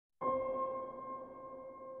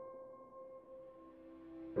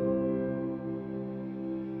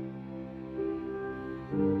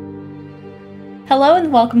Hello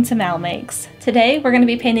and welcome to MalMakes. Today we're going to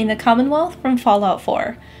be painting the Commonwealth from Fallout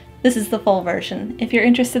 4. This is the full version. If you're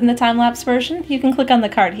interested in the time-lapse version, you can click on the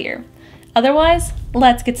card here. Otherwise,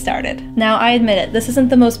 let's get started. Now I admit it, this isn't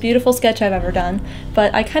the most beautiful sketch I've ever done,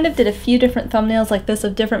 but I kind of did a few different thumbnails like this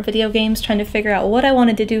of different video games trying to figure out what I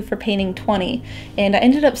wanted to do for painting 20, and I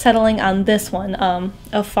ended up settling on this one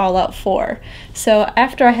of Fallout 4. So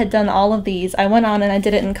after I had done all of these, I went on and I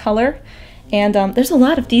did it in color. And there's a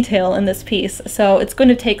lot of detail in this piece, so it's going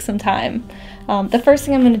to take some time. The first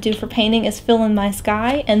thing I'm going to do for painting is fill in my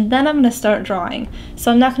sky, and then I'm going to start drawing.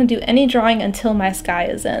 So I'm not going to do any drawing until my sky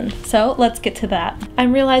is in. So let's get to that.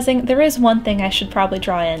 I'm realizing there is one thing I should probably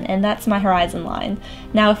draw in, and that's my horizon line.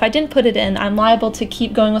 Now if I didn't put it in, I'm liable to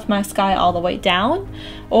keep going with my sky all the way down,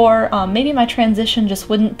 or maybe my transition just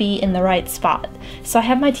wouldn't be in the right spot. So I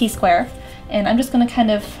have my T-square, and I'm just going to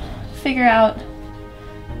kind of figure out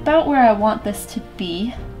about where I want this to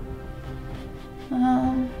be.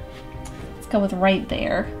 Let's go with right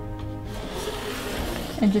there.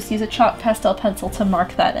 And just use a chalk pastel pencil to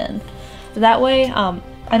mark that in. That way,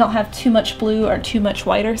 I don't have too much blue or too much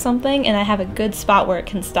white or something, and I have a good spot where it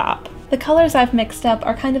can stop. The colors I've mixed up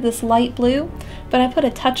are kind of this light blue, but I put a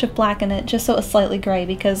touch of black in it just so it's slightly gray,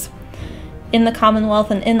 because in the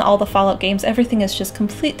Commonwealth and in all the Fallout games, everything is just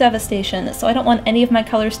complete devastation, so I don't want any of my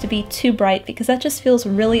colors to be too bright because that just feels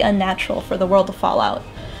really unnatural for the world of Fallout.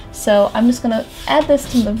 So I'm just going to add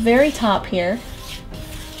this to the very top here,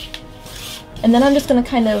 and then I'm just going to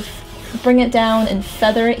kind of bring it down and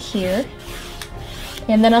feather it here,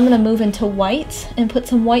 and then I'm going to move into white and put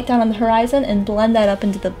some white down on the horizon and blend that up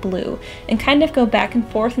into the blue, and kind of go back and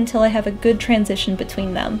forth until I have a good transition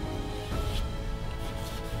between them.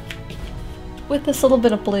 With this little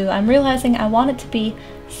bit of blue, I'm realizing I want it to be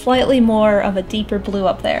slightly more of a deeper blue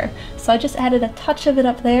up there. So I just added a touch of it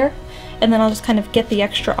up there, and then I'll just kind of get the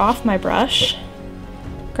extra off my brush,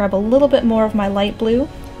 grab a little bit more of my light blue,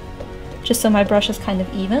 just so my brush is kind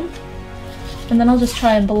of even, and then I'll just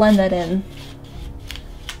try and blend that in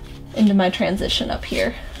into my transition up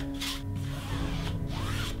here.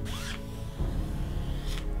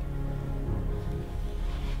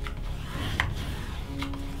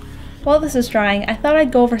 While this is drying, I thought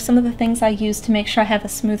I'd go over some of the things I use to make sure I have a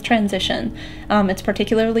smooth transition. It's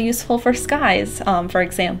particularly useful for skies, for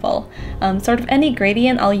example. Sort of any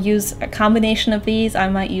gradient, I'll use a combination of these. I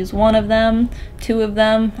might use one of them, two of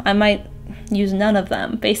them, I might use none of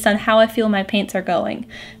them, based on how I feel my paints are going.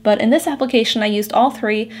 But in this application I used all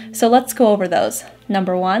three, so let's go over those.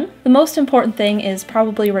 Number one, the most important thing is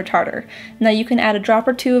probably retarder. Now you can add a drop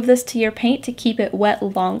or two of this to your paint to keep it wet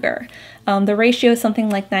longer. The ratio is something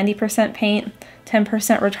like 90% paint, 10%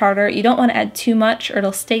 retarder. You don't want to add too much or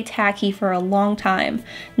it'll stay tacky for a long time.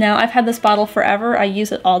 Now I've had this bottle forever, I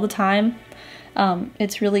use it all the time.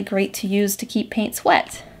 It's really great to use to keep paints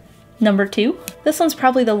wet. Number two, this one's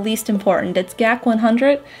probably the least important. It's GAC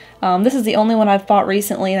 100. This is the only one I've bought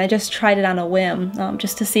recently, and I just tried it on a whim,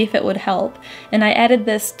 just to see if it would help. And I added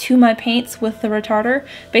this to my paints with the retarder.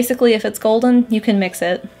 Basically, if it's golden, you can mix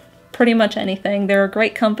it. Pretty much anything. They're a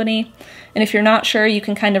great company, and if you're not sure, you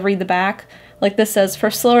can kind of read the back. Like this says, for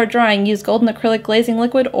slower drying, use golden acrylic glazing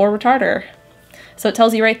liquid or retarder. So it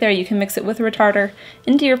tells you right there you can mix it with a retarder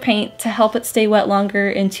into your paint to help it stay wet longer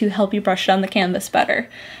and to help you brush it on the canvas better.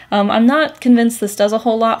 I'm not convinced this does a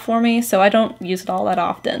whole lot for me, so I don't use it all that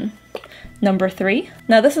often. Number three.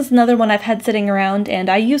 Now this is another one I've had sitting around, and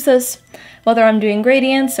I use this whether I'm doing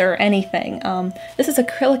gradients or anything. This is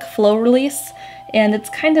acrylic flow release, and it's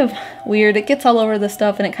kind of weird. It gets all over the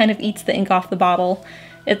stuff and it kind of eats the ink off the bottle.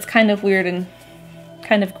 It's kind of weird and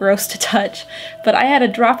kind of gross to touch, but I add a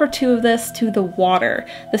drop or two of this to the water.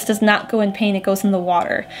 This does not go in paint, it goes in the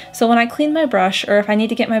water. So when I clean my brush, or if I need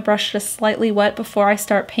to get my brush just slightly wet before I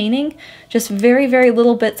start painting, just very, very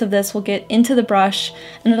little bits of this will get into the brush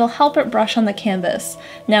and it'll help it brush on the canvas.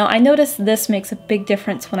 Now I notice this makes a big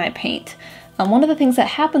difference when I paint. One of the things that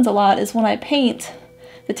happens a lot is when I paint,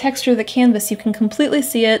 the texture of the canvas, you can completely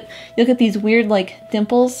see it. You'll get these weird like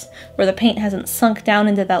dimples where the paint hasn't sunk down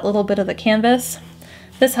into that little bit of the canvas.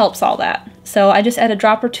 This helps all that. So I just add a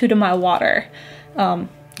drop or two to my water. And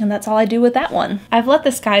that's all I do with that one. I've let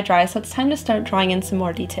the sky dry, so it's time to start drawing in some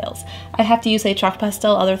more details. I have to use a chalk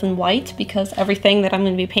pastel other than white because everything that I'm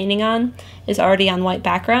going to be painting on is already on white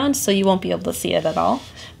background, so you won't be able to see it at all.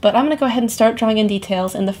 But I'm going to go ahead and start drawing in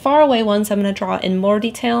details, and the far away ones I'm going to draw in more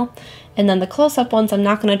detail, and then the close-up ones I'm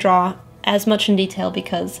not going to draw as much in detail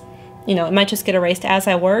because, you know, it might just get erased as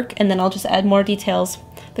I work, and then I'll just add more details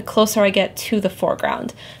the closer I get to the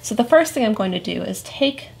foreground. So the first thing I'm going to do is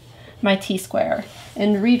take my T-square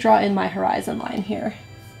and redraw in my horizon line here.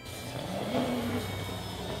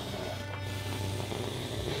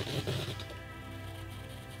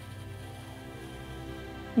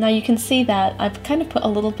 Now you can see that I've kind of put a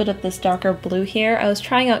little bit of this darker blue here. I was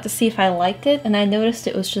trying out to see if I liked it, and I noticed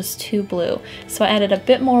it was just too blue. So I added a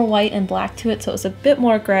bit more white and black to it so it was a bit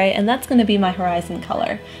more gray, and that's going to be my horizon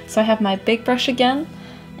color. So I have my big brush again,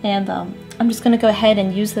 and I'm just going to go ahead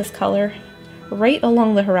and use this color right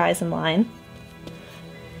along the horizon line.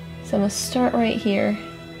 So I'm going to start right here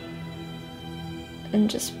and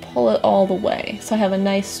just pull it all the way. So I have a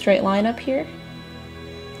nice straight line up here.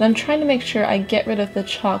 And I'm trying to make sure I get rid of the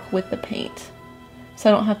chalk with the paint, so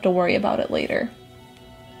I don't have to worry about it later.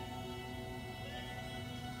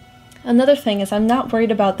 Another thing is I'm not worried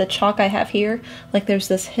about the chalk I have here, like there's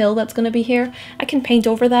this hill that's going to be here. I can paint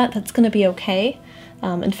over that, that's going to be okay.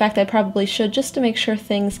 In fact, I probably should, just to make sure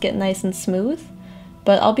things get nice and smooth,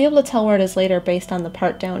 but I'll be able to tell where it is later based on the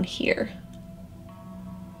part down here.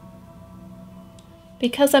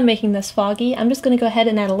 Because I'm making this foggy, I'm just going to go ahead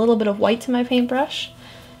and add a little bit of white to my paintbrush,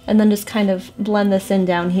 and then just kind of blend this in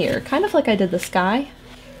down here, kind of like I did the sky.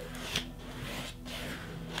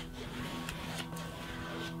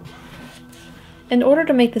 In order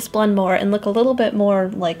to make this blend more and look a little bit more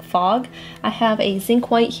like fog, I have a zinc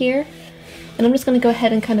white here, and I'm just going to go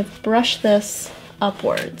ahead and kind of brush this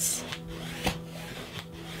upwards.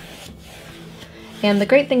 And the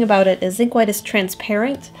great thing about it is zinc white is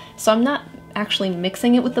transparent, so I'm not actually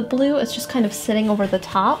mixing it with the blue, it's just kind of sitting over the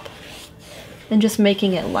top and just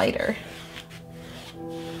making it lighter.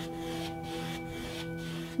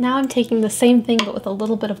 Now I'm taking the same thing but with a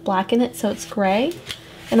little bit of black in it so it's gray,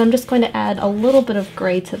 and I'm just going to add a little bit of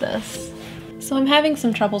gray to this. So I'm having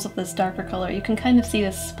some troubles with this darker color. You can kind of see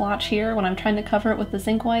this splotch here when I'm trying to cover it with the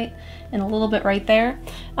zinc white, and a little bit right there.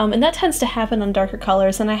 And that tends to happen on darker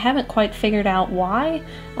colors, and I haven't quite figured out why.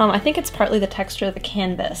 I think it's partly the texture of the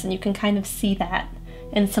canvas, and you can kind of see that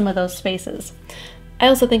in some of those spaces. I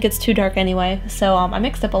also think it's too dark anyway, so I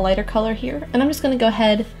mixed up a lighter color here, and I'm just going to go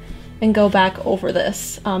ahead and go back over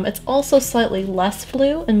this. It's also slightly less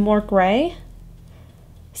blue and more gray,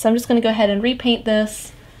 so I'm just going to go ahead and repaint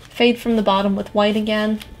this, fade from the bottom with white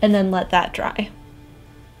again, and then let that dry.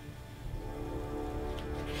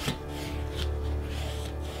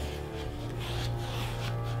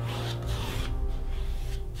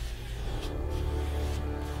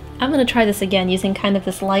 I'm going to try this again using kind of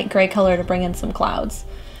this light gray color to bring in some clouds.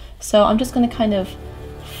 So I'm just going to kind of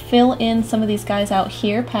fill in some of these guys out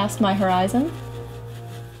here past my horizon.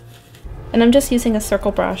 And I'm just using a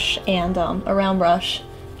circle brush and a round brush.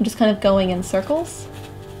 I'm just kind of going in circles.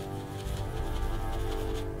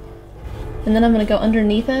 And then I'm going to go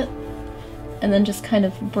underneath it and then just kind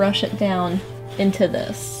of brush it down into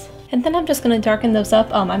this. And then I'm just going to darken those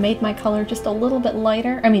up. I made my color just a little bit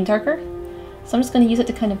darker. So I'm just going to use it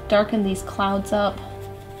to kind of darken these clouds up.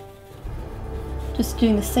 Just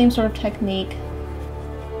doing the same sort of technique.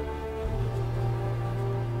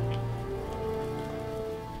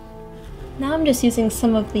 Now I'm just using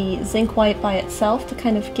some of the zinc white by itself to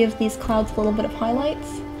kind of give these clouds a little bit of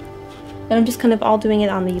highlights. And I'm just kind of all doing it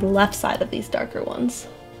on the left side of these darker ones.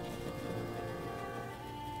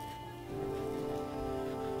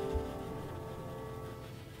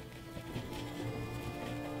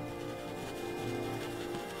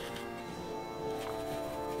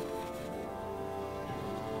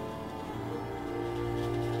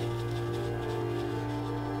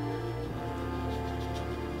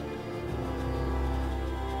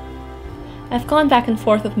 I've gone back and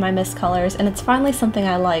forth with my mist colors, and it's finally something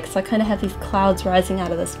I like, so I kind of have these clouds rising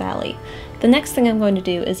out of this valley. The next thing I'm going to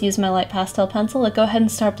do is use my light pastel pencil to go ahead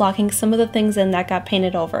and start blocking some of the things in that got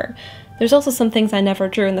painted over. There's also some things I never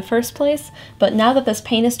drew in the first place, but now that this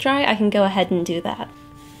paint is dry, I can go ahead and do that.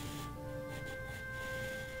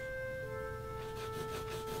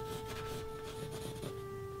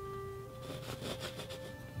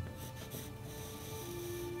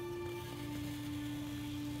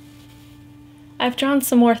 I've drawn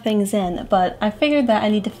some more things in, but I figured that I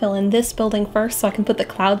need to fill in this building first so I can put the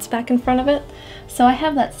clouds back in front of it. So I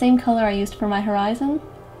have that same color I used for my horizon,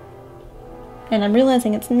 and I'm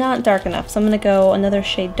realizing it's not dark enough, so I'm going to go another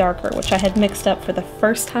shade darker, which I had mixed up for the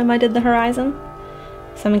first time I did the horizon.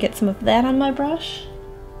 So I'm going to get some of that on my brush,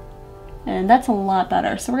 and that's a lot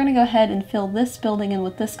better. So we're going to go ahead and fill this building in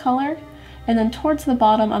with this color, and then towards the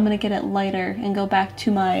bottom I'm going to get it lighter and go back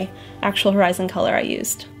to my actual horizon color I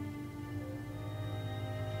used.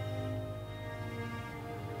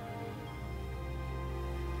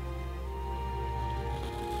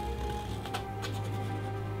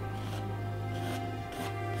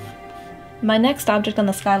 My next object on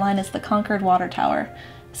the skyline is the Concord water tower.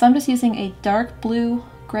 So I'm just using a dark blue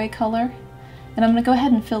gray color, and I'm going to go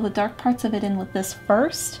ahead and fill the dark parts of it in with this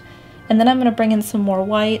first, And then I'm going to bring in some more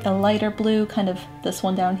white, a lighter blue, kind of this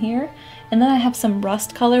one down here. And then I have some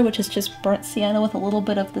rust color, which is just burnt sienna with a little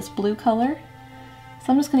bit of this blue color.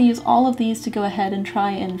 So I'm just going to use all of these to go ahead and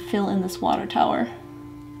try and fill in this water tower.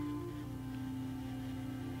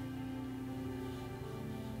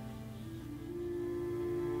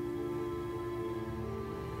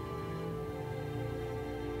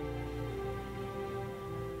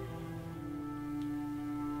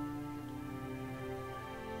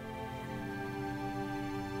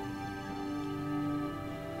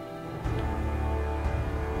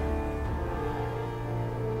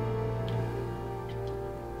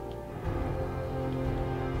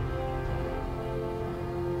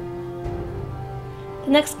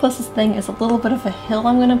 The next closest thing is a little bit of a hill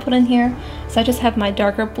I'm going to put in here. So I just have my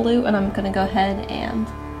darker blue and I'm going to go ahead and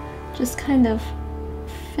just kind of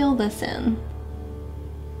fill this in.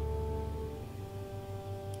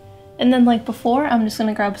 And then like before, I'm just going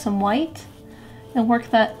to grab some white and work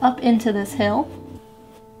that up into this hill.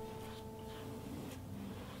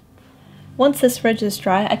 Once this ridge is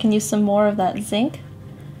dry, I can use some more of that zinc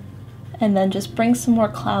and then just bring some more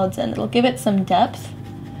clouds in. It'll give it some depth.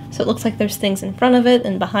 So it looks like there's things in front of it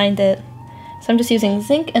and behind it. So I'm just using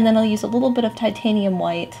zinc and then I'll use a little bit of titanium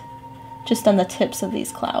white just on the tips of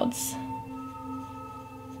these clouds.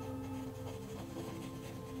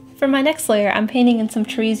 For my next layer, I'm painting in some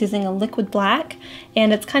trees using a liquid black,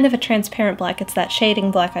 and it's kind of a transparent black. It's that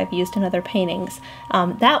shading black I've used in other paintings.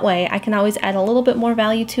 That way I can always add a little bit more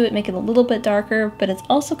value to it, make it a little bit darker, but it's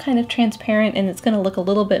also kind of transparent and it's going to look a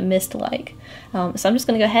little bit mist-like. So I'm just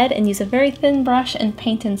going to go ahead and use a very thin brush and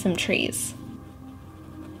paint in some trees.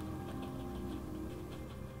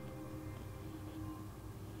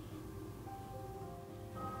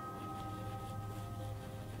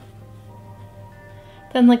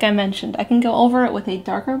 Then, like I mentioned, I can go over it with a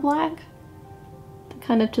darker black to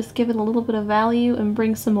kind of just give it a little bit of value and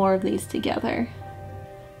bring some more of these together.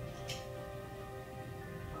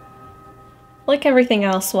 Like everything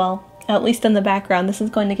else, well, at least in the background, this is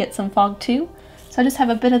going to get some fog too. So I just have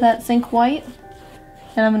a bit of that zinc white,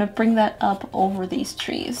 and I'm going to bring that up over these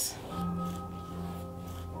trees.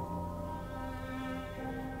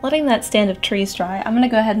 Letting that stand of trees dry, I'm going to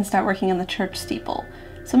go ahead and start working on the church steeple.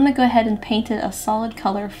 So I'm going to go ahead and paint it a solid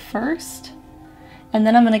color first, and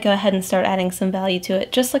then I'm going to go ahead and start adding some value to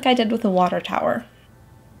it, just like I did with the water tower.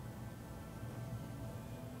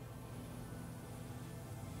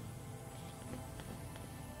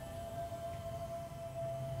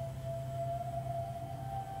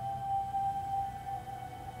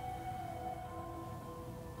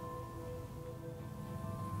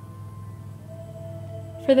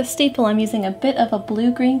 For the steeple, I'm using a bit of a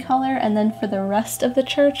blue-green color, and then for the rest of the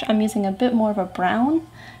church, I'm using a bit more of a brown,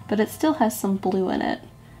 but it still has some blue in it.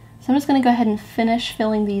 So I'm just going to go ahead and finish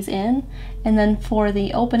filling these in, and then for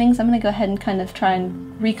the openings, I'm going to go ahead and kind of try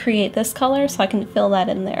and recreate this color so I can fill that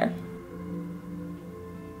in there.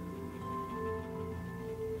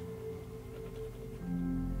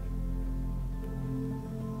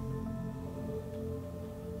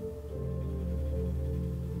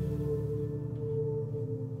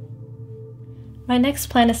 My next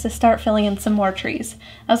plan is to start filling in some more trees.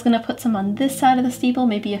 I was going to put some on this side of the steeple,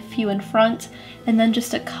 maybe a few in front, and then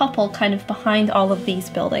just a couple kind of behind all of these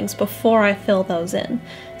buildings before I fill those in.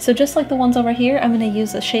 So just like the ones over here, I'm going to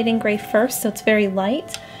use a shading gray first so it's very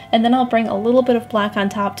light, and then I'll bring a little bit of black on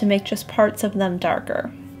top to make just parts of them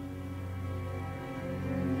darker.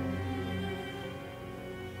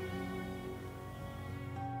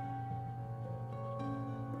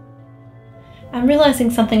 I'm realizing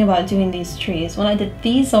something about doing these trees. When I did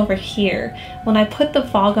these over here, when I put the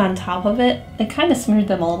fog on top of it, it kind of smeared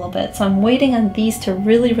them a little bit. So I'm waiting on these to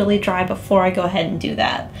really dry before I go ahead and do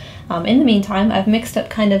that. In the meantime, I've mixed up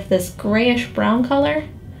kind of this grayish brown color,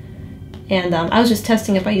 and I was just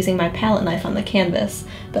testing it by using my palette knife on the canvas.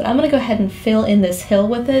 But I'm going to go ahead and fill in this hill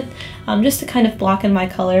with it, just to kind of block in my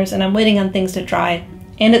colors, and I'm waiting on things to dry.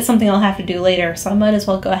 And it's something I'll have to do later, so I might as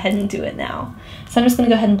well go ahead and do it now. So I'm just going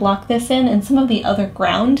to go ahead and block this in and some of the other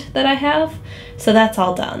ground that I have, so that's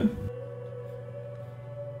all done.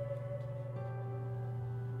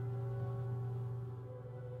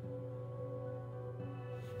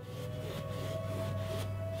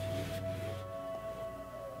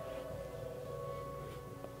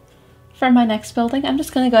 For my next building, I'm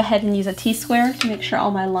just going to go ahead and use a T-square to make sure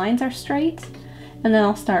all my lines are straight, and then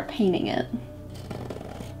I'll start painting it.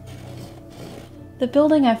 The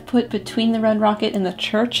building I've put between the red rocket and the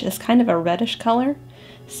church is kind of a reddish color,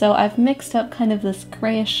 so I've mixed up kind of this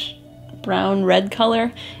grayish brown red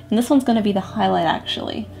color, and this one's going to be the highlight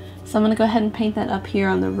actually. So I'm going to go ahead and paint that up here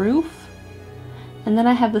on the roof, And then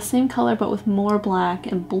I have the same color but with more black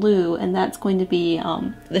and blue, and that's going to be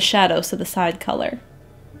the shadow, so the side color.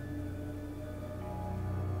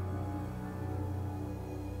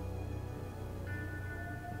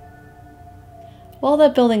 While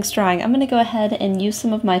that building's drying, I'm going to go ahead and use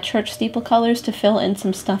some of my church steeple colors to fill in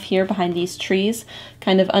some stuff here behind these trees,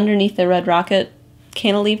 kind of underneath the Red Rocket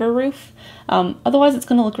cantilever roof. Otherwise it's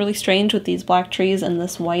going to look really strange with these black trees and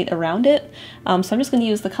this white around it. So I'm just going to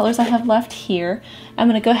use the colors I have left here. I'm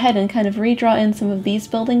going to go ahead and kind of redraw in some of these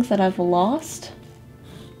buildings that I've lost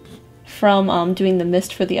from doing the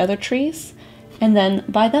mist for the other trees. And then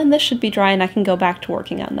by then this should be dry and I can go back to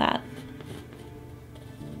working on that.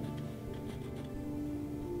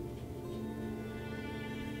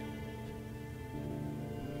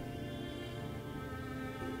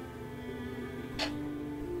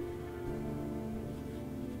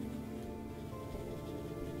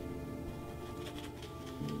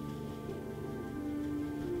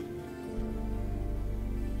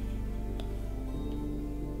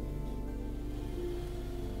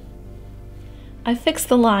 I fixed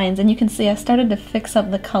the lines and you can see I started to fix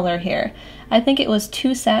up the color here. I think it was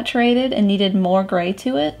too saturated and needed more gray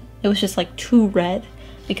to it. It was just like too red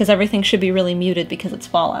because everything should be really muted because it's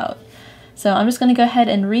Fallout. So I'm just going to go ahead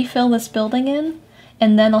and refill this building in,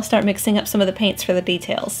 and then I'll start mixing up some of the paints for the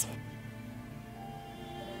details.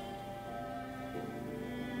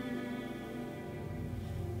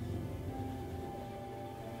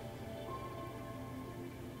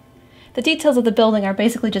 The details of the building are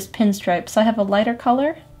basically just pinstripes, so I have a lighter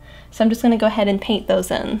color, so I'm just going to go ahead and paint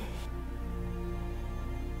those in.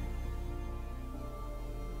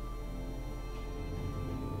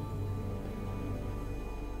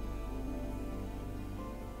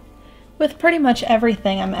 With pretty much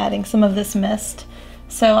everything I'm adding some of this mist,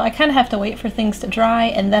 so I kind of have to wait for things to dry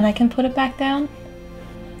and then I can put it back down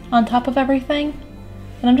on top of everything.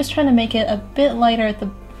 And I'm just trying to make it a bit lighter at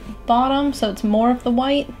the bottom so it's more of the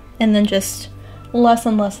white, and then just less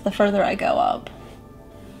and less the further I go up.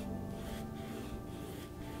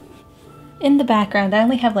 In the background, I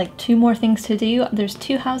only have like 2 more things to do. There's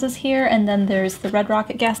 2 houses here, and then there's the Red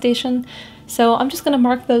Rocket gas station. So I'm just going to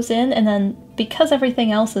mark those in, and then because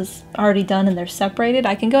everything else is already done and they're separated,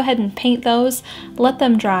 I can go ahead and paint those, let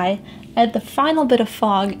them dry, add the final bit of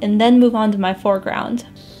fog, and then move on to my foreground.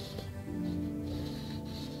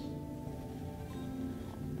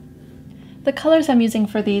 The colors I'm using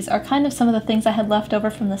for these are kind of some of the things I had left over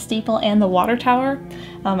from the steeple and the water tower.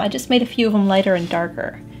 I just made a few of them lighter and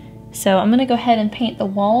darker. So I'm going to go ahead and paint the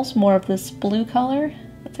walls more of this blue color.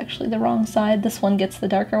 That's actually the wrong side. This one gets the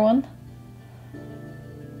darker one.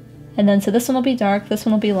 And then so this one will be dark, this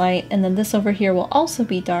one will be light, and then this over here will also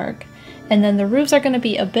be dark. And then the roofs are going to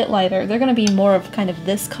be a bit lighter. They're going to be more of kind of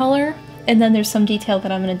this color. And then there's some detail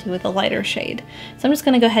that I'm going to do with a lighter shade. So I'm just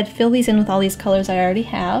going to go ahead and fill these in with all these colors I already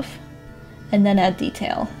have, and then add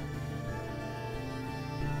detail.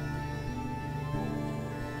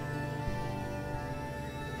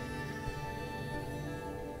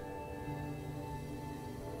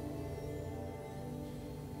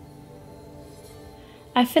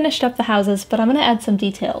 I finished up the houses, but I'm going to add some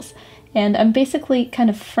details. And I'm basically kind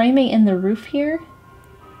of framing in the roof here,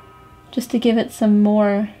 just to give it some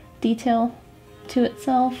more detail to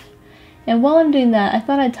itself. And while I'm doing that, I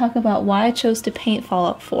thought I'd talk about why I chose to paint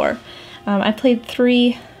Fallout 4. I played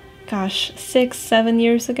 6, 7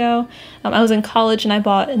 years ago. I was in college and I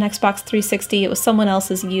bought an Xbox 360. It was someone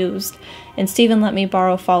else's used, and Steven let me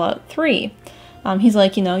borrow Fallout 3. He's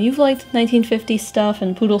like, you know, you've liked 1950s stuff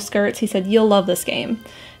and poodle skirts. He said, you'll love this game.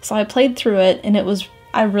 So I played through it, and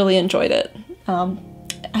I really enjoyed it.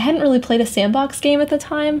 I hadn't really played a sandbox game at the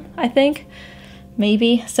time, I think.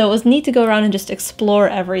 Maybe. So it was neat to go around and just explore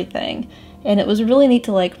everything. And it was really neat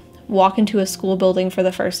to, like, walk into a school building for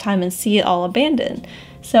the first time and see it all abandoned.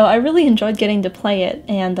 So I really enjoyed getting to play it,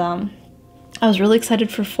 and I was really excited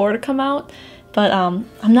for 4 to come out, but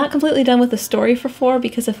I'm not completely done with the story for 4,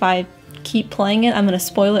 because if I keep playing it, I'm going to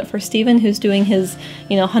spoil it for Steven, who's doing his,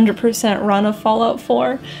 100% run of Fallout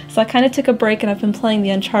 4. So I kind of took a break, and I've been playing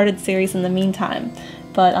the Uncharted series in the meantime.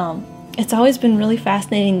 But it's always been really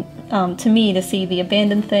fascinating to me to see the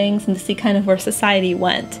abandoned things and to see kind of where society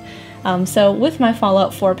went. So with my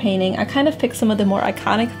Fallout 4 painting, I kind of picked some of the more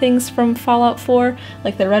iconic things from Fallout 4,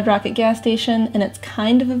 like the Red Rocket gas station, and it's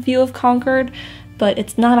kind of a view of Concord, but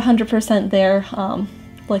it's not 100% there.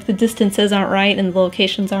 Like the distances aren't right and the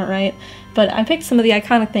locations aren't right. But I picked some of the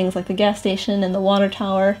iconic things like the gas station and the water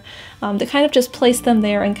tower to kind of just place them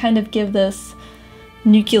there and kind of give this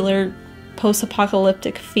nuclear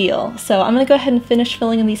post-apocalyptic feel. So I'm going to go ahead and finish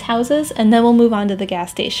filling in these houses, and then we'll move on to the gas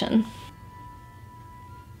station.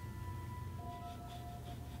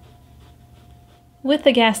 with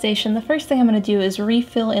the gas station, the first thing I'm going to do is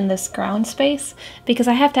refill in this ground space, because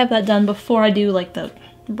I have to have that done before I do like the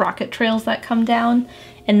rocket trails that come down,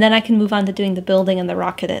 and then I can move on to doing the building and the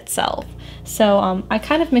rocket itself. So I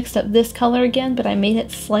kind of mixed up this color again, but I made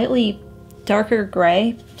it slightly darker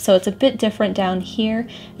gray, so it's a bit different down here,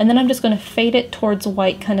 and then I'm just going to fade it towards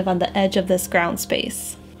white kind of on the edge of this ground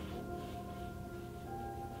space.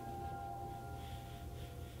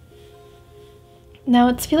 Now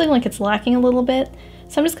it's feeling like it's lacking a little bit,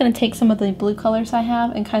 so I'm just going to take some of the blue colors I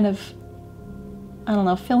have and kind of, I don't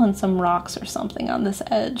know, fill in some rocks or something on this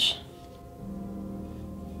edge.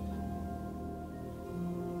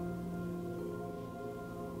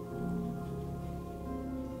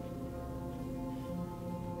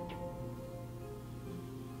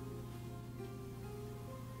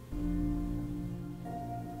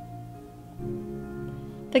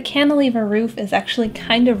 The cantilever roof is actually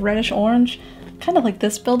kind of reddish orange, kind of like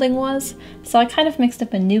this building was, so I kind of mixed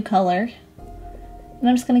up a new color. And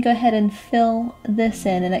I'm just going to go ahead and fill this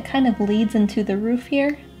in, and it kind of leads into the roof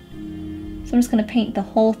here. So I'm just going to paint the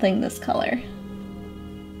whole thing this color.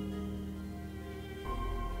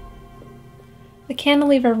 The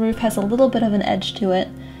cantilever roof has a little bit of an edge to it,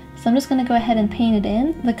 so I'm just going to go ahead and paint it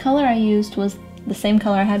in. The color I used was the same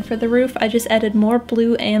color I had for the roof, I just added more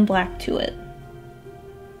blue and black to it.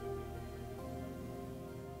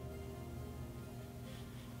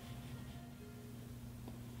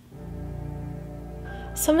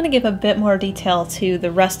 So I'm going to give a bit more detail to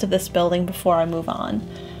the rest of this building before I move on.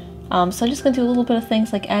 So I'm just going to do a little bit of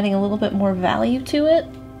things like adding a little bit more value to it,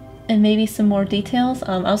 and maybe some more details.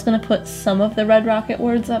 I was going to put some of the red rocket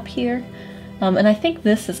words up here, and I think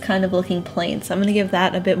this is kind of looking plain, so I'm going to give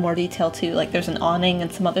that a bit more detail too, like there's an awning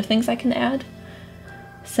and some other things I can add.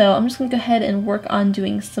 So I'm just going to go ahead and work on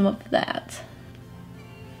doing some of that.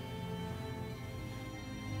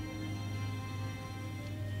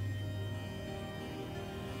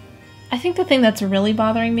 I think the thing that's really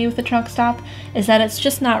bothering me with the truck stop is that it's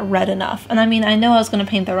just not red enough. And I mean, I know I was going to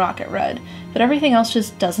paint the rocket red, but everything else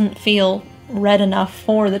just doesn't feel red enough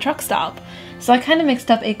for the truck stop. So I kind of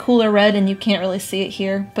mixed up a cooler red, and you can't really see it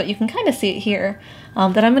here, but you can kind of see it here,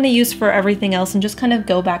 that I'm going to use for everything else and just kind of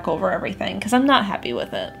go back over everything, because I'm not happy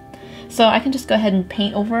with it. So I can just go ahead and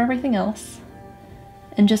paint over everything else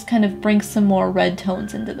and just kind of bring some more red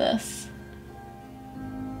tones into this.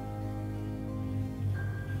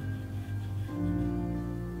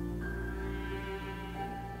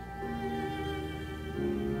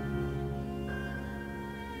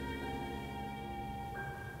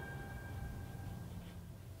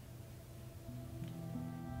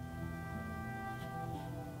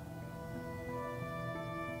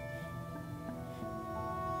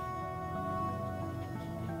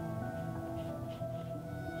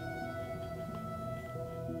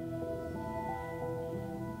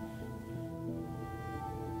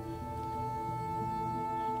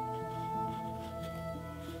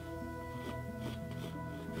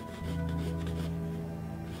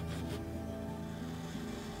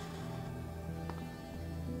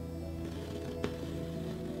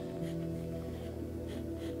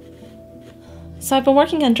 So I've been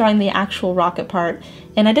working on drawing the actual rocket part,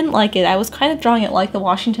 and I didn't like it. I was kind of drawing it like the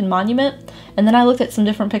Washington Monument, and then I looked at some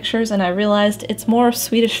different pictures and I realized it's more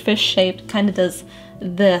Swedish fish shaped, kind of does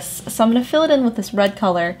this. So I'm going to fill it in with this red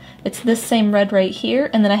color. It's this same red right here,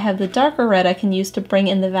 and then I have the darker red I can use to bring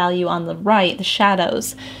in the value on the right, the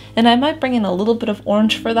shadows. And I might bring in a little bit of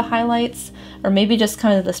orange for the highlights, or maybe just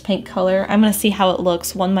kind of this pink color. I'm going to see how it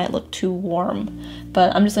looks. One might look too warm,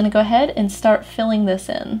 but I'm just going to go ahead and start filling this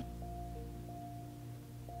in.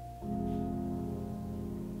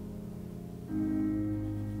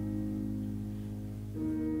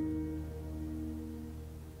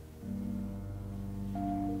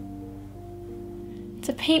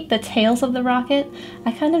 To paint the tails of the rocket,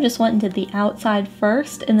 I kind of just went into the outside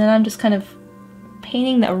first, and then I'm just kind of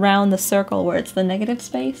painting around the circle where it's the negative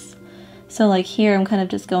space. So like here, I'm kind of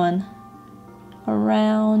just going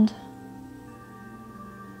around,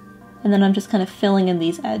 and then I'm just kind of filling in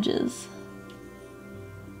these edges.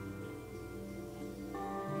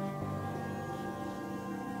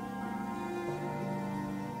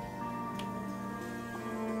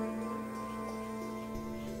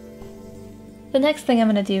 The next thing I'm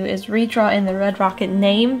going to do is redraw in the red rocket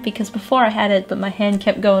name, because before I had it, but my hand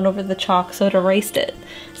kept going over the chalk, so it erased it.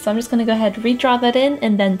 So I'm just going to go ahead and redraw that in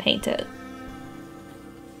and then paint it.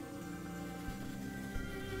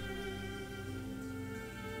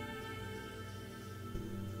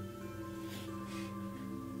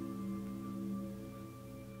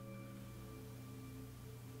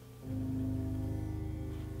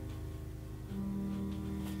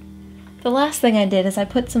 The last thing I did is I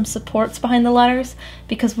put some supports behind the letters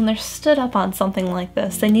because when they're stood up on something like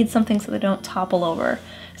this, they need something so they don't topple over.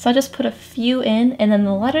 So I just put a few in, and then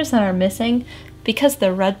the letters that are missing, because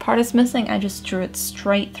the red part is missing, I just drew it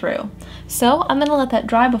straight through. So I'm gonna let that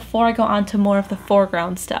dry before I go on to more of the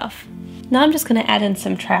foreground stuff. Now I'm just gonna add in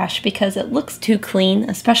some trash because it looks too clean,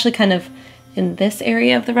 especially kind of in this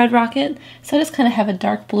area of the red rocket. So I just kind of have a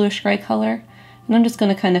dark bluish gray color, and I'm just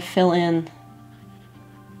gonna kind of fill in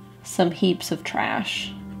some heaps of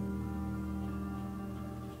trash.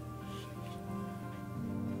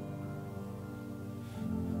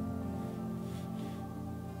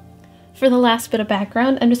 For the last bit of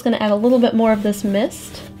background, I'm just going to add a little bit more of this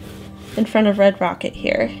mist in front of Red Rocket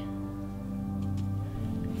here.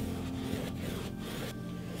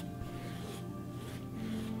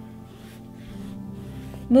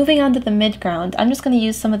 Moving on to the midground, I'm just going to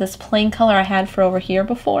use some of this plain color I had for over here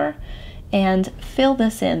before and fill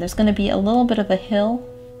this in. There's going to be a little bit of a hill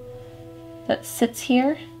that sits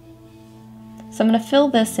here. So I'm going to fill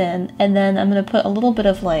this in, and then I'm going to put a little bit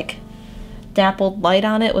of like dappled light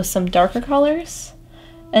on it with some darker colors,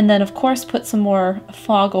 and then of course put some more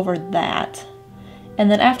fog over that. And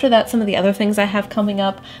then after that, some of the other things I have coming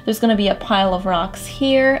up, there's going to be a pile of rocks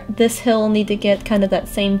here. This hill will need to get kind of that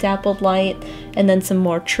same dappled light, and then some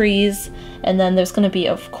more trees, and then there's going to be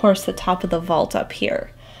of course the top of the vault up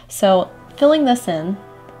here. So filling this in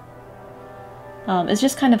is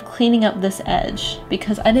just kind of cleaning up this edge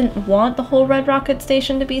because I didn't want the whole Red Rocket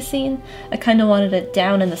station to be seen. I kind of wanted it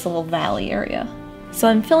down in this little valley area. So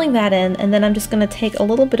I'm filling that in, and then I'm just going to take a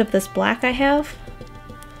little bit of this black I have,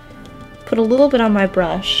 put a little bit on my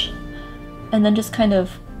brush, and then just kind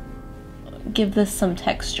of give this some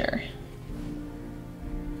texture.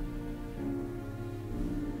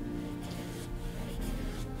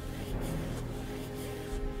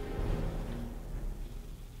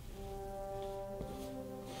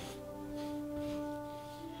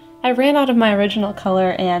 I ran out of my original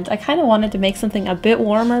color, and I kind of wanted to make something a bit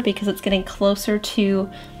warmer because it's getting closer to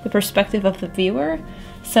the perspective of the viewer.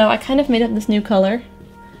 So I kind of made up this new color,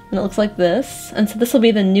 and it looks like this. And so this will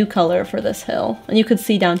be the new color for this hill. And you could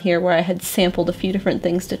see down here where I had sampled a few different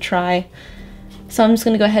things to try. So I'm just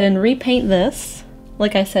going to go ahead and repaint this.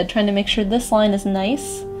 Like I said, trying to make sure this line is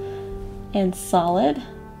nice and solid.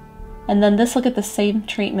 And then this will get the same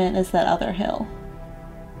treatment as that other hill.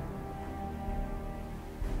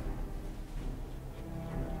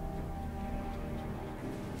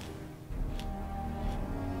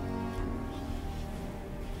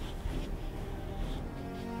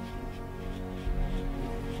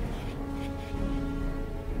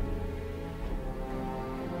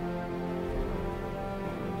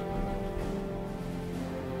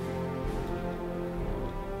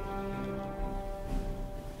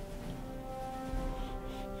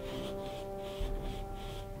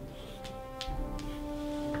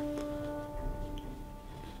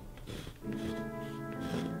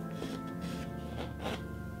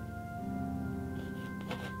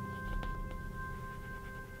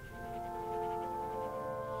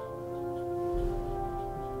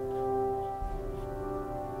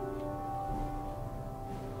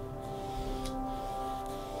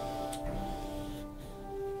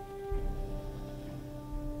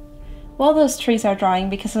 While those trees are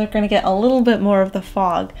drying, because they're going to get a little bit more of the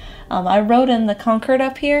fog, I wrote in the Concord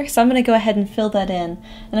up here, so I'm going to go ahead and fill that in.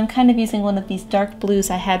 And I'm kind of using one of these dark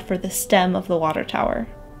blues I had for the stem of the water tower.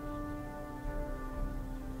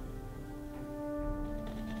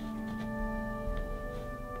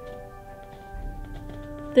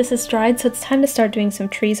 This is dried, so it's time to start doing some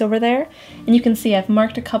trees over there. And you can see I've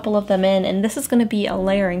marked a couple of them in, and this is going to be a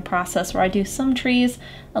layering process where I do some trees,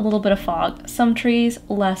 a little bit of fog, some trees,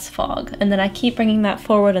 less fog, and then I keep bringing that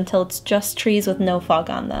forward until it's just trees with no fog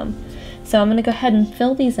on them. So I'm going to go ahead and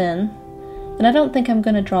fill these in, and I don't think I'm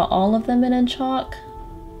going to draw all of them in chalk,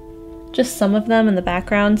 just some of them in the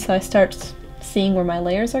background so I start seeing where my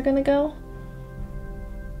layers are going to go.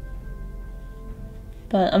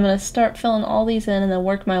 But I'm going to start filling all these in and then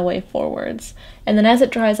work my way forwards. And then as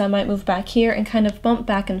it dries, I might move back here and kind of bump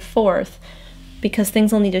back and forth because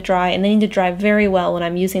things will need to dry, and they need to dry very well when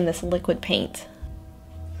I'm using this liquid paint.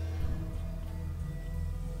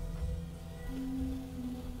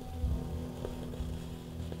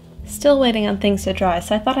 Still waiting on things to dry,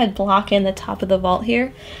 so I thought I'd block in the top of the vault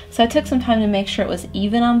here. So I took some time to make sure it was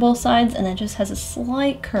even on both sides, and it just has a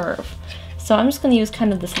slight curve. So I'm just going to use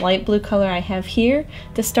kind of this light blue color I have here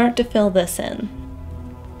to start to fill this in.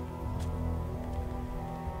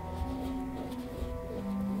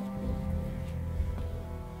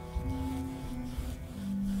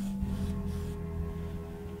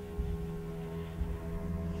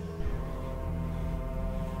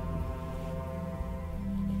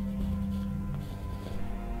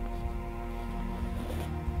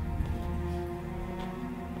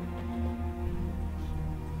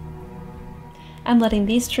 I'm letting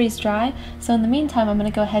these trees dry, so in the meantime I'm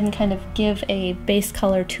going to go ahead and kind of give a base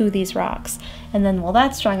color to these rocks. And then while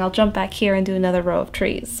that's drying, I'll jump back here and do another row of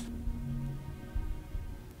trees.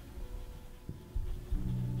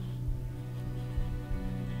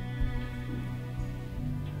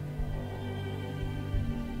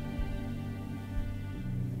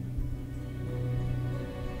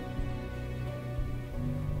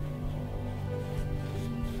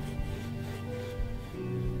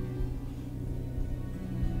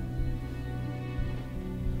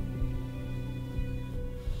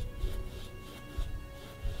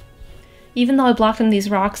 Even though I blocked in these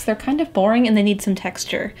rocks, they're kind of boring and they need some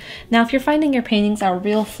texture. Now, if you're finding your paintings are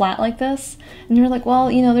real flat like this, and you're like, well,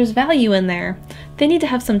 you know, there's value in there, they need to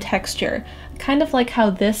have some texture. Kind of like how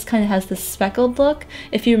this kind of has this speckled look.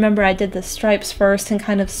 If you remember, I did the stripes first and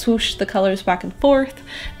kind of swooshed the colors back and forth,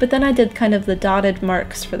 but then I did kind of the dotted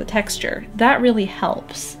marks for the texture. That really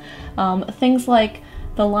helps. Things like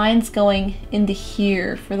the lines going into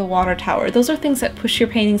here for the water tower, those are things that push your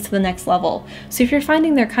paintings to the next level. So if you're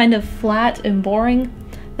finding they're kind of flat and boring,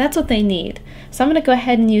 that's what they need. So I'm going to go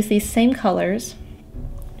ahead and use these same colors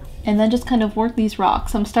and then just kind of work these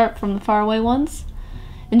rocks. I'm start from the far away ones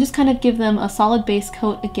and just kind of give them a solid base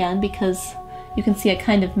coat again, because you can see I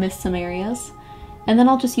kind of missed some areas. And then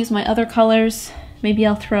I'll just use my other colors. Maybe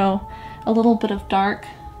I'll throw a little bit of dark,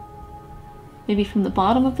 maybe from the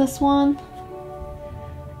bottom of this one.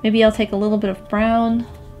 Maybe I'll take a little bit of brown,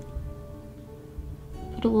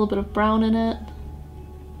 put a little bit of brown in it.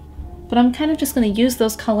 But I'm kind of just going to use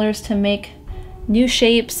those colors to make new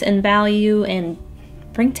shapes and value and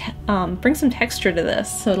bring some texture to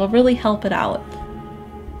this, so it'll really help it out.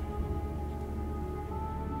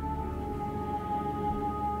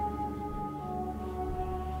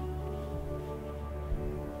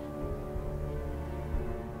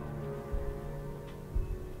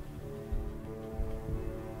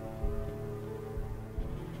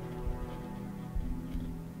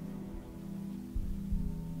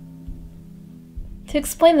 To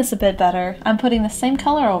explain this a bit better, I'm putting the same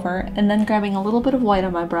color over and then grabbing a little bit of white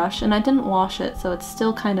on my brush, and I didn't wash it, so it's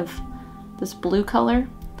still kind of this blue color.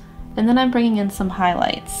 And then I'm bringing in some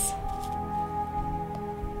highlights.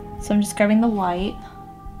 So I'm just grabbing the white.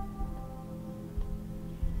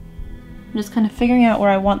 I'm just kind of figuring out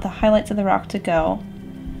where I want the highlights of the rock to go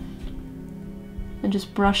and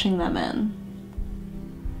just brushing them in.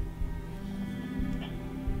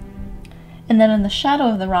 And then in the shadow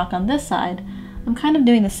of the rock on this side, I'm kind of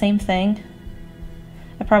doing the same thing.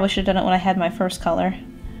 I probably should have done it when I had my first color.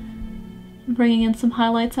 I'm bringing in some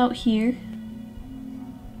highlights out here.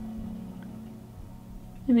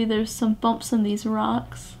 Maybe there's some bumps in these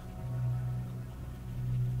rocks.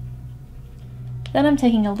 Then I'm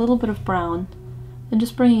taking a little bit of brown and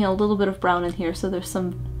just bringing a little bit of brown in here so there's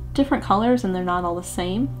some different colors and they're not all the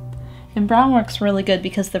same. And brown works really good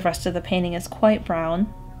because the rest of the painting is quite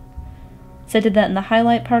brown. So I did that in the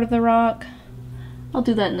highlight part of the rock. I'll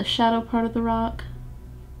do that in the shadow part of the rock.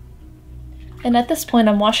 And at this point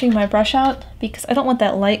I'm washing my brush out because I don't want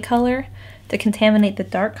that light color to contaminate the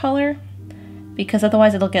dark color, because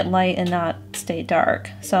otherwise it'll get light and not stay dark.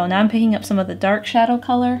 So now I'm picking up some of the dark shadow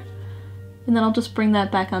color, and then I'll just bring that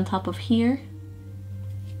back on top of here.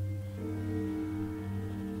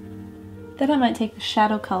 Then I might take the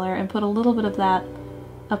shadow color and put a little bit of that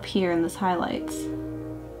up here in this highlights.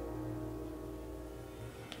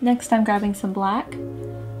 Next I'm grabbing some black,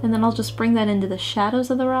 and then I'll just bring that into the shadows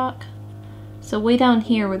of the rock. So way down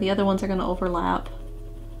here where the other ones are going to overlap.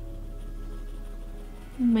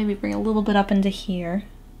 Maybe bring a little bit up into here.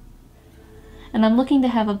 And I'm looking to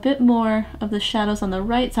have a bit more of the shadows on the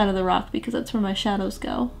right side of the rock because that's where my shadows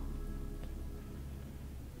go.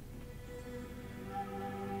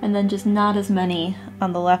 And then just not as many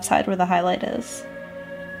on the left side where the highlight is.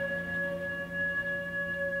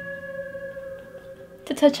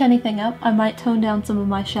 To touch anything up, I might tone down some of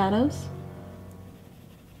my shadows.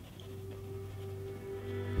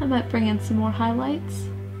 I might bring in some more highlights.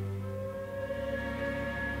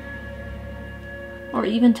 Or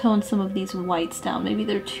even tone some of these whites down. Maybe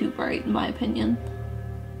they're too bright in my opinion.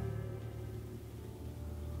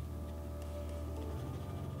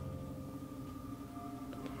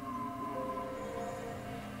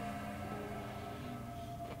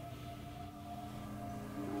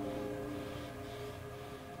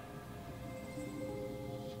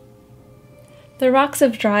 The rocks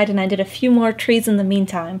have dried and I did a few more trees in the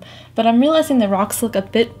meantime, but I'm realizing the rocks look a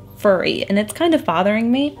bit furry and it's kind of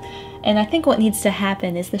bothering me. And I think what needs to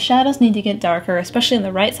happen is the shadows need to get darker, especially on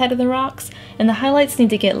the right side of the rocks, and the highlights need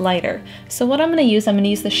to get lighter. So what I'm going to use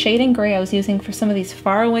the shading gray I was using for some of these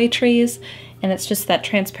far away trees, and it's just that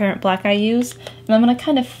transparent black I use. And I'm going to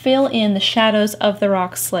kind of fill in the shadows of the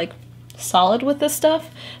rocks like solid with this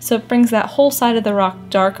stuff, so it brings that whole side of the rock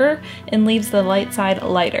darker and leaves the light side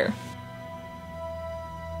lighter.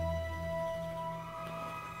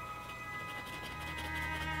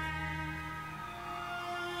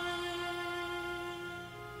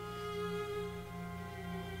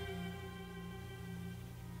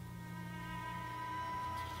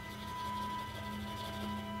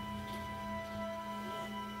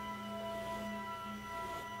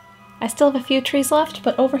 I still have a few trees left,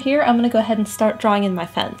 but over here I'm going to go ahead and start drawing in my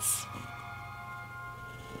fence.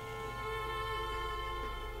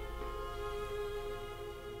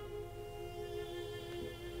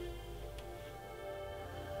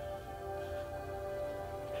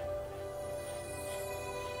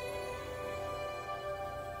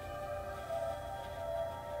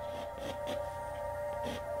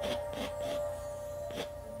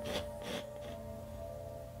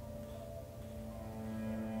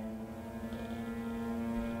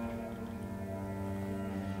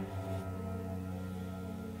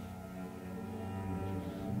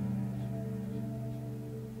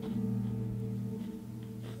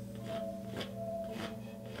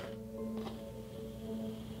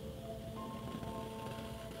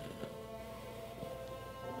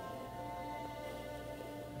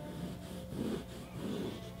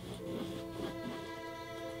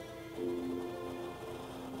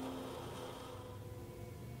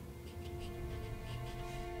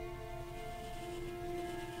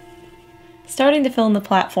 Starting to fill in the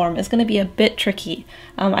platform is going to be a bit tricky.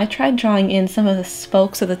 I tried drawing in some of the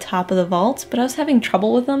spokes at the top of the vault, but I was having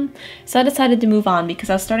trouble with them, so I decided to move on because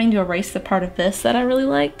I was starting to erase the part of this that I really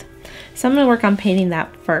liked. So I'm going to work on painting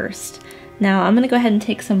that first. Now I'm going to go ahead and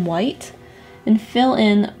take some white and fill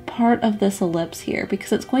in part of this ellipse here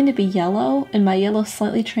because it's going to be yellow and my yellow is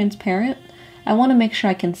slightly transparent. I want to make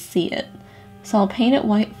sure I can see it. So I'll paint it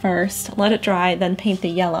white first, let it dry, then paint the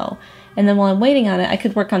yellow. And then while I'm waiting on it, I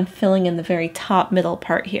could work on filling in the very top middle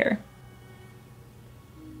part here.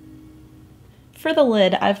 For the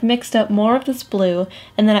lid, I've mixed up more of this blue,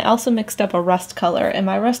 and then I also mixed up a rust color, and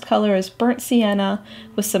my rust color is burnt sienna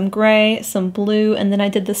with some gray, some blue, and then I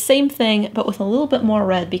did the same thing but with a little bit more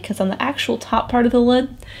red because on the actual top part of the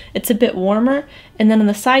lid, it's a bit warmer, and then on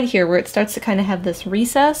the side here where it starts to kind of have this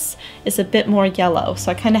recess is a bit more yellow, so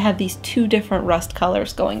I kind of have these two different rust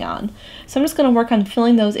colors going on. So I'm just going to work on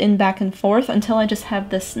filling those in back and forth until I just have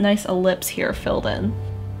this nice ellipse here filled in.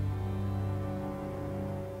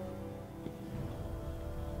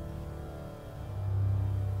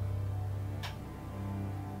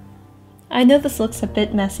 I know this looks a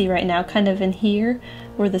bit messy right now, kind of in here,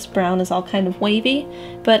 where this brown is all kind of wavy,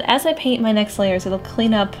 but as I paint my next layers, it'll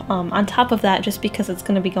clean up on top of that just because it's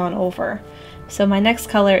going to be gone over. So my next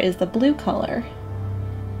color is the blue color,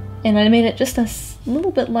 and I made it just a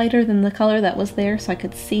little bit lighter than the color that was there so I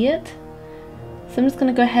could see it. So I'm just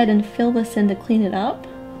going to go ahead and fill this in to clean it up,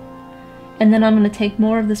 and then I'm going to take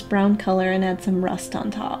more of this brown color and add some rust on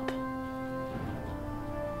top.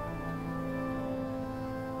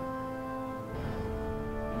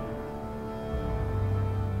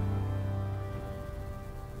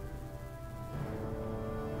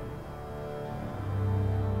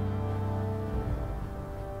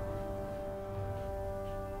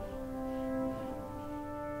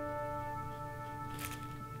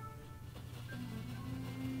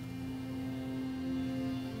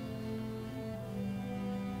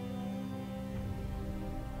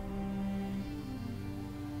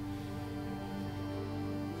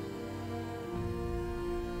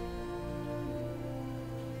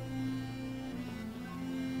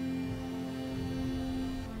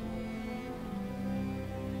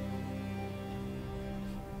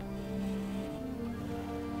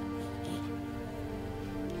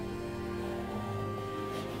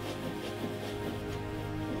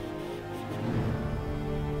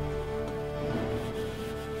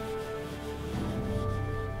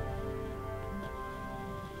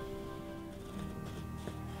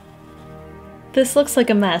 This looks like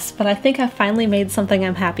a mess, but I think I finally made something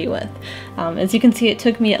I'm happy with. As you can see, it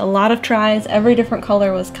took me a lot of tries. Every different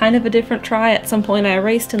color was kind of a different try. At some point I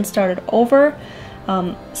erased and started over.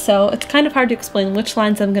 So it's kind of hard to explain which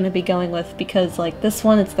lines I'm going to be going with because like this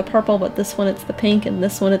one it's the purple, but this one it's the pink, and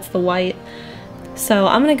this one it's the white. So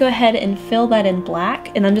I'm going to go ahead and fill that in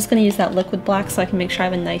black, and I'm just going to use that liquid black so I can make sure I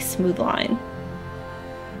have a nice smooth line.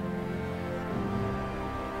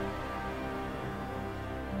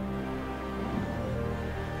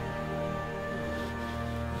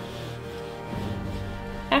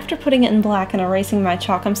 After after putting it in black and erasing my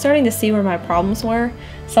chalk, I'm starting to see where my problems were.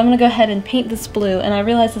 So I'm going to go ahead and paint this blue, and I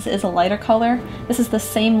realize this is a lighter color. This is the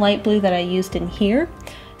same light blue that I used in here.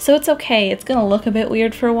 So it's okay, it's going to look a bit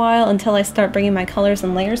weird for a while until I start bringing my colors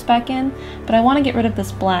and layers back in, but I want to get rid of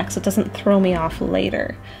this black so it doesn't throw me off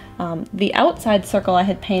later. The outside circle I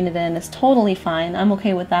had painted in is totally fine, I'm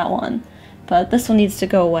okay with that one, but this one needs to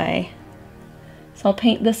go away. So I'll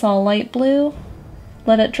paint this all light blue,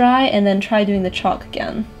 let it dry, and then try doing the chalk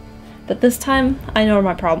again. But this time, I know where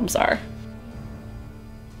my problems are.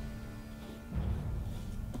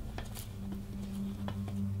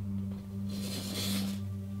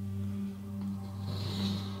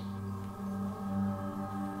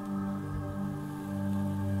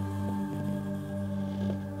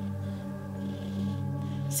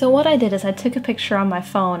 So what I did is I took a picture on my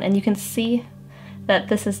phone, and you can see that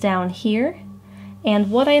this is down here. And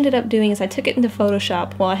what I ended up doing is I took it into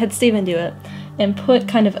Photoshop, well I had Steven do it, and put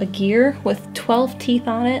kind of a gear with 12 teeth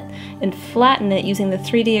on it and flatten it using the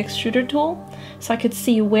 3D extruder tool so I could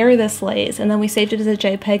see where this lays, and then we saved it as a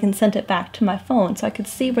JPEG and sent it back to my phone so I could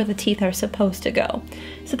see where the teeth are supposed to go.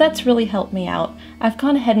 So that's really helped me out. I've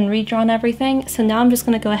gone ahead and redrawn everything, so now I'm just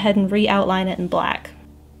going to go ahead and re-outline it in black.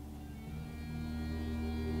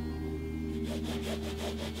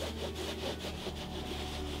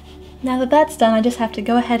 Now that that's done, I just have to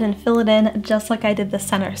go ahead and fill it in just like I did the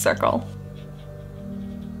center circle.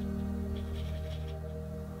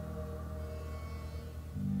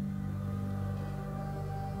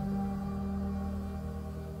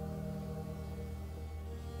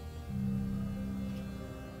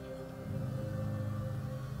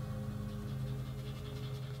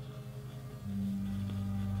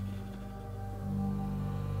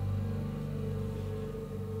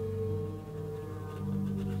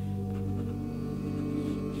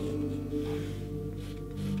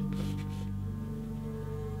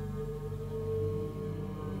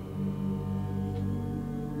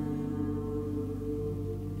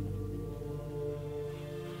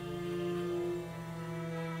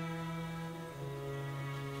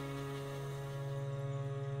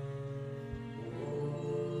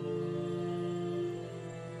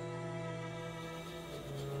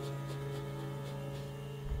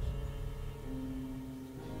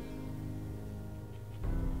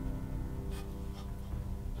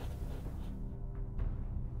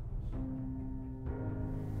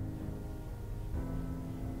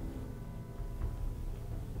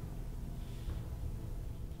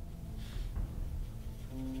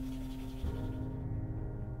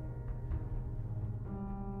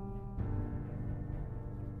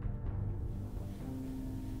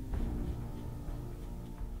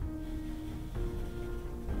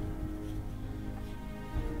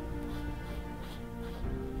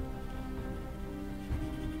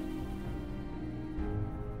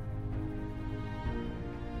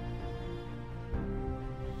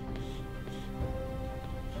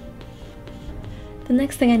 The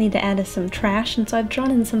next thing I need to add is some trash, and so I've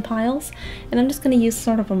drawn in some piles, and I'm just going to use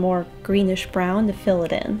sort of a more greenish brown to fill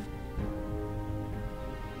it in.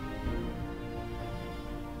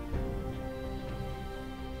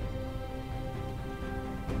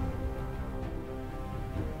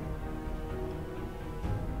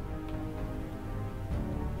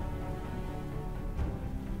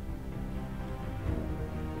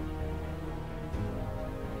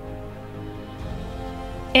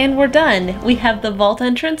 And we're done! We have the vault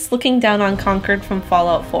entrance looking down on Concord from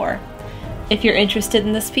Fallout 4. If you're interested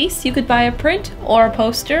in this piece, you could buy a print, or a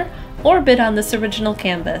poster, or bid on this original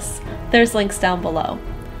canvas. There's links down below.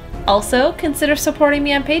 Also, consider supporting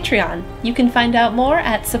me on Patreon. You can find out more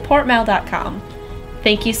at supportmal.com.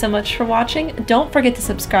 Thank you so much for watching. Don't forget to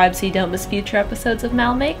subscribe so you don't miss future episodes of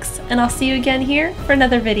MalMakes, and I'll see you again here for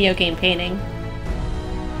another video game painting.